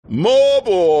More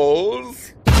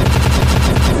balls!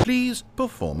 Please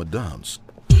perform a dance.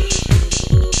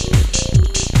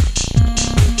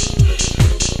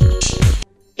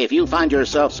 If you find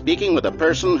yourself speaking with a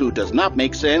person who does not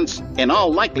make sense, in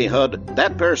all likelihood,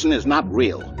 that person is not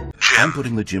real. I'm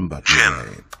putting the Jim button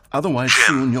away. Otherwise,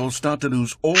 soon you'll start to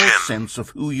lose all sense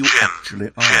of who you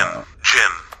actually are.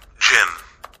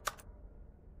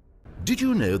 Did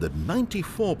you know that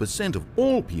 94% of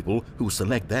all people who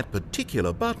select that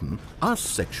particular button are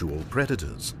sexual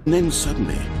predators? And then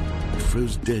suddenly, he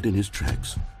froze dead in his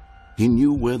tracks. He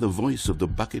knew where the voice of the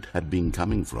bucket had been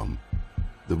coming from.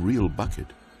 The real bucket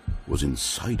was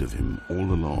inside of him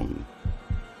all along.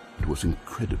 It was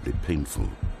incredibly painful.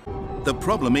 The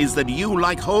problem is that you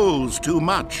like holes too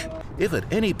much. If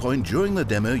at any point during the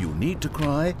demo you need to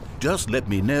cry, just let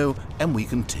me know and we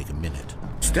can take a minute.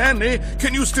 Stanley,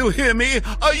 can you still hear me?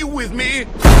 Are you with me?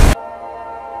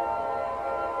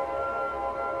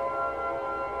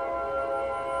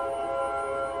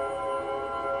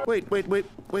 Wait.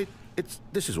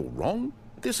 This is all wrong.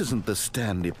 This isn't the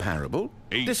Stanley parable.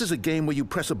 8. This is a game where you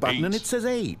press a button 8. and it says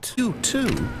 8. You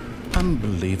too?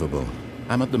 Unbelievable.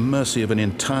 I'm at the mercy of an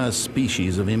entire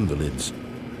species of invalids.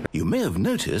 You may have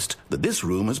noticed that this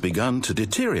room has begun to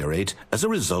deteriorate as a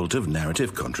result of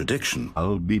narrative contradiction.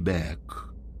 I'll be back.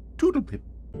 Toodlepip.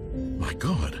 My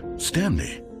God,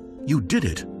 Stanley, you did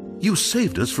it. You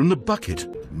saved us from the bucket.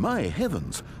 My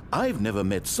heavens, I've never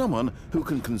met someone who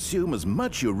can consume as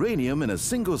much uranium in a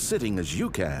single sitting as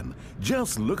you can.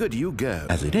 Just look at you go.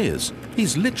 As it is,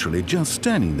 he's literally just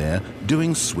standing there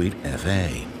doing sweet FA.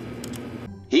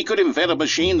 He could invent a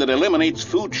machine that eliminates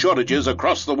food shortages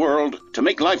across the world to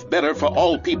make life better for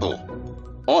all people.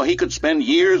 Or he could spend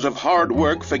years of hard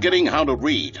work forgetting how to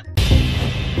read.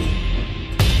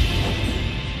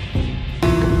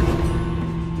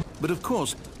 But of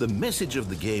course, the message of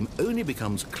the game only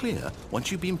becomes clear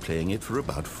once you've been playing it for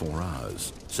about 4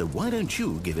 hours. So why don't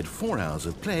you give it 4 hours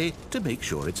of play to make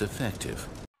sure it's effective?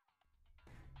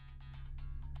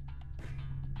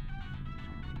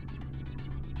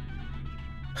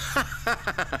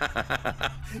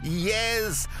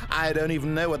 Yes! I don't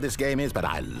even know what this game is, but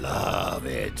I love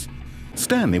it.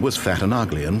 Stanley was fat and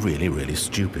ugly and really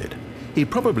stupid. He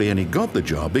probably only got the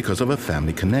job because of a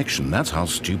family connection. That's how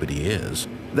stupid he is.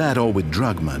 That or with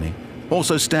drug money.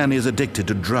 Also, Stanley is addicted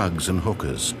to drugs and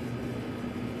hookers.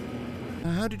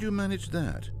 How did you manage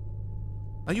that?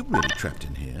 Are you really trapped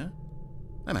in here?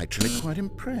 I'm actually quite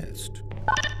impressed.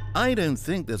 I don't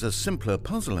think there's a simpler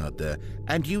puzzle out there,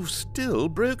 and you've still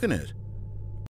broken it.